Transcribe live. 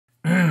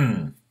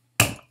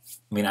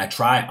I mean, I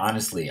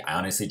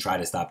honestly try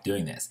to stop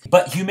doing this.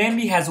 But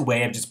humanity has a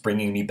way of just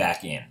bringing me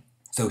back in.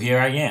 So here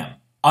I am.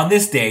 On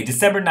this day,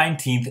 December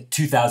 19th,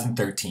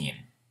 2013.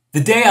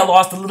 The day I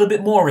lost a little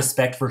bit more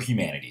respect for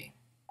humanity.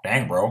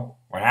 Dang, bro.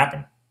 What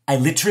happened? I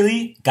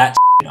literally got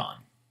shit on.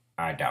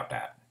 I doubt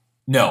that.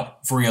 No,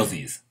 for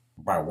realsies.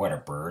 By what, a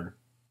bird?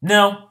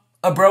 No,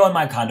 a bro in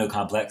my condo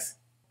complex.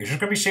 Is this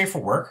gonna be safe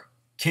for work?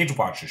 Kids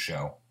watch the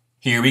show.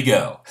 Here we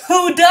go.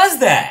 Who does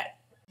that?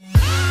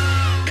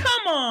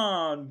 Come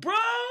on, bro!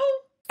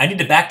 I need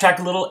to backtrack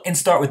a little and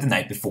start with the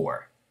night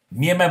before.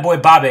 Me and my boy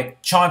Bobik,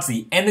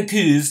 Chauncey, and the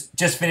Coos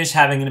just finished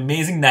having an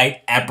amazing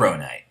night at Bro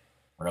Night.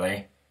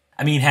 Really?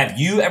 I mean, have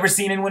you ever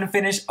seen anyone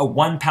finish a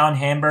 1-pound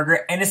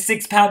hamburger and a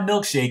 6-pound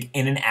milkshake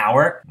in an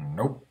hour?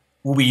 Nope.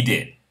 We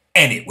did.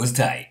 And it was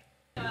tight.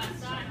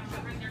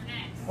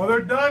 Well,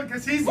 they're done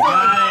because he's done.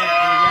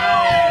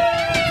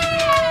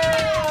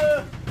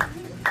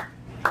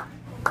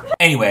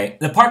 Anyway,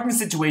 the parking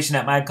situation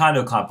at my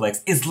condo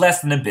complex is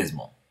less than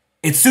abysmal.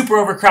 It's super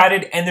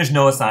overcrowded and there's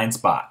no assigned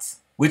spots,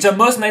 which on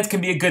most nights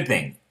can be a good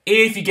thing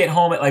if you get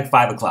home at like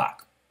 5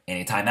 o'clock.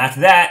 Anytime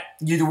after that,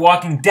 you're either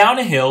walking down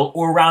a hill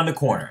or around a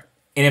corner.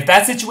 And if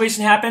that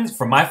situation happens,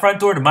 from my front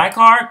door to my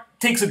car, it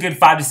takes a good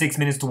 5 to 6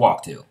 minutes to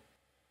walk to.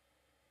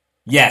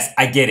 Yes,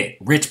 I get it.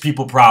 Rich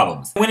people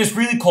problems. When it's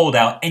really cold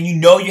out and you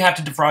know you have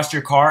to defrost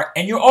your car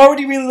and you're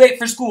already really late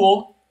for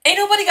school, ain't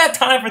nobody got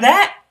time for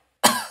that.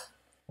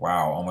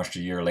 Wow, almost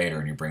a year later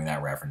and you bring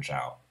that reference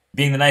out.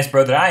 Being the nice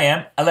bro that I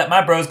am, I let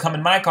my bros come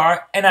in my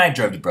car and I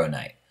drove to Bro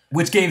Night,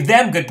 which gave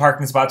them good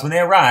parking spots when they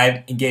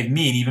arrived and gave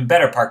me an even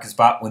better parking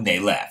spot when they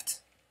left.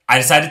 I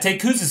decided to take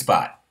Coos'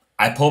 spot.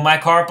 I pulled my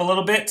car up a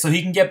little bit so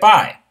he can get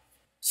by.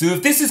 So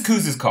if this is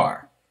Coos'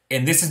 car,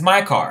 and this is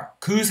my car,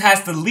 Coos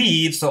has to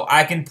leave so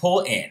I can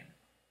pull in.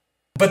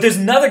 But there's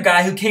another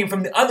guy who came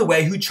from the other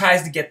way who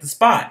tries to get the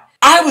spot.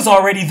 I was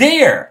already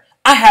there.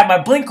 I had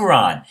my blinker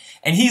on,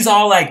 and he's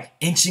all like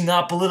inching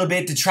up a little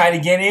bit to try to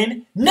get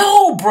in.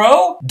 No,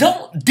 bro,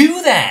 don't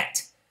do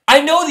that.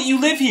 I know that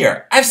you live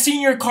here. I've seen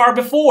your car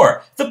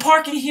before. The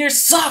parking here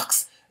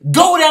sucks.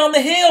 Go down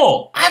the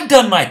hill. I've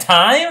done my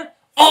time.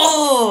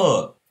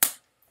 Oh.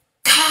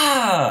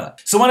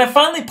 So when I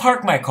finally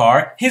park my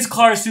car, his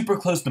car is super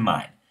close to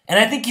mine, and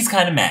I think he's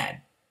kind of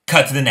mad.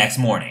 Cut to the next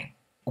morning.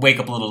 Wake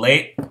up a little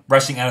late,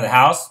 rushing out of the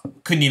house,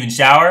 couldn't even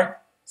shower.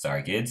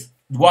 Sorry, kids.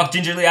 Walk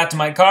gingerly out to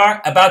my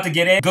car, about to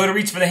get in, go to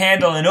reach for the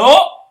handle, and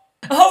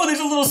oh, there's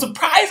a little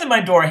surprise in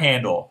my door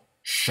handle.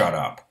 Shut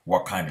up.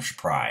 What kind of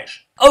surprise?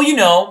 Oh, you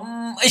know,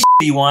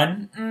 a shitty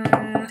one,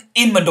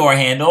 in my door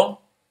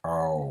handle.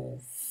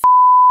 Oh,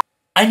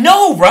 I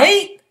know,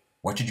 right?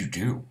 What did you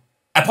do?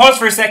 I paused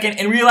for a second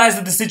and realized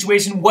that the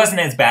situation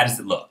wasn't as bad as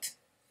it looked.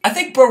 I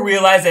think bro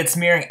realized that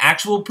smearing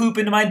actual poop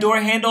into my door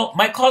handle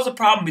might cause a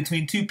problem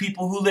between two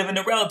people who live in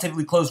a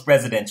relatively close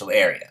residential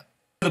area.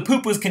 The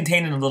poop was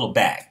contained in a little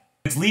bag,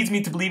 which leads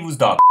me to believe it was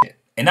dog shit,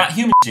 and not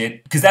human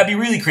shit, because that'd be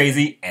really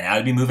crazy, and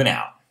I'd be moving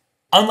out.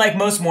 Unlike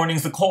most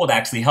mornings, the cold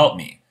actually helped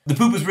me. The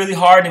poop was really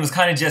hard and it was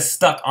kind of just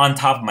stuck on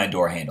top of my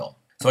door handle.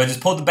 So I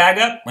just pulled the bag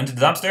up, went to the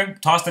dumpster,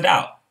 tossed it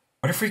out.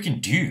 What a freaking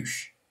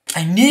douche.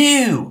 I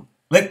knew!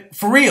 Like,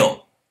 for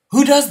real,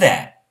 who does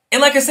that?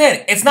 And like I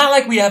said, it's not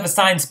like we have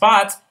assigned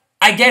spots.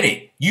 I get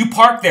it. You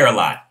park there a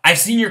lot. I've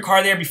seen your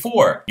car there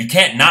before. You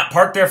can't not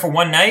park there for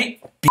one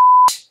night?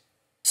 Bitch.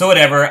 So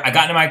whatever, I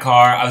got into my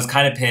car, I was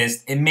kind of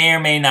pissed. It may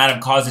or may not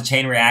have caused a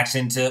chain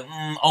reaction to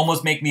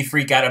almost make me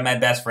freak out at my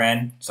best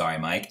friend. Sorry,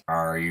 Mike.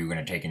 Are you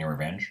gonna take any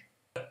revenge?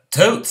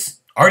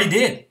 Totes. Already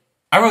did.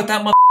 I wrote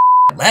that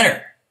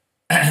letter.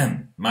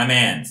 My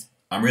mans,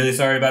 I'm really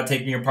sorry about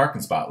taking your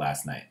parking spot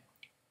last night.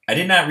 I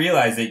did not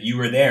realize that you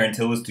were there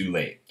until it was too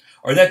late.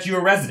 Or that you were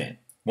a resident.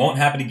 Won't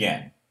happen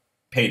again.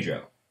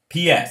 Pedro.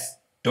 P.S.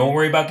 Don't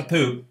worry about the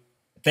poop.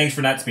 Thanks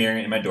for not smearing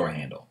it in my door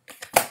handle.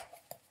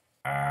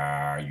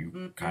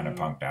 You kind of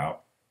punked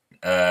out?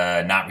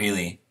 Not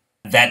really.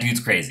 That dude's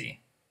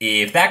crazy.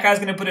 If that guy's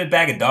gonna put a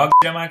bag of dog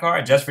shit on my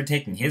car just for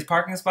taking his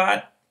parking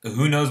spot,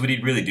 who knows what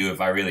he'd really do if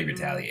I really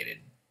retaliated.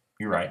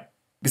 You're right.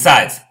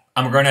 Besides,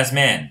 I'm a grown-ass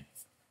man.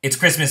 It's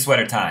Christmas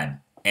sweater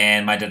time,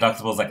 and my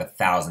deductible's like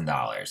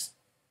 $1,000.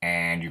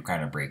 And you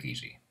kind of break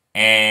easy.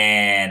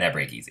 And I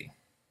break easy.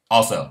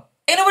 Also,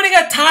 ain't nobody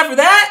got time for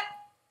that?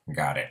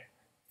 Got it.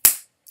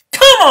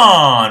 Come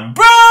on,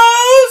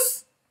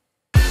 bros!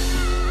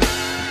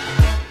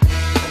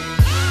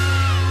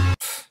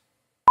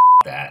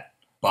 That.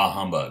 Bah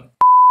humbug.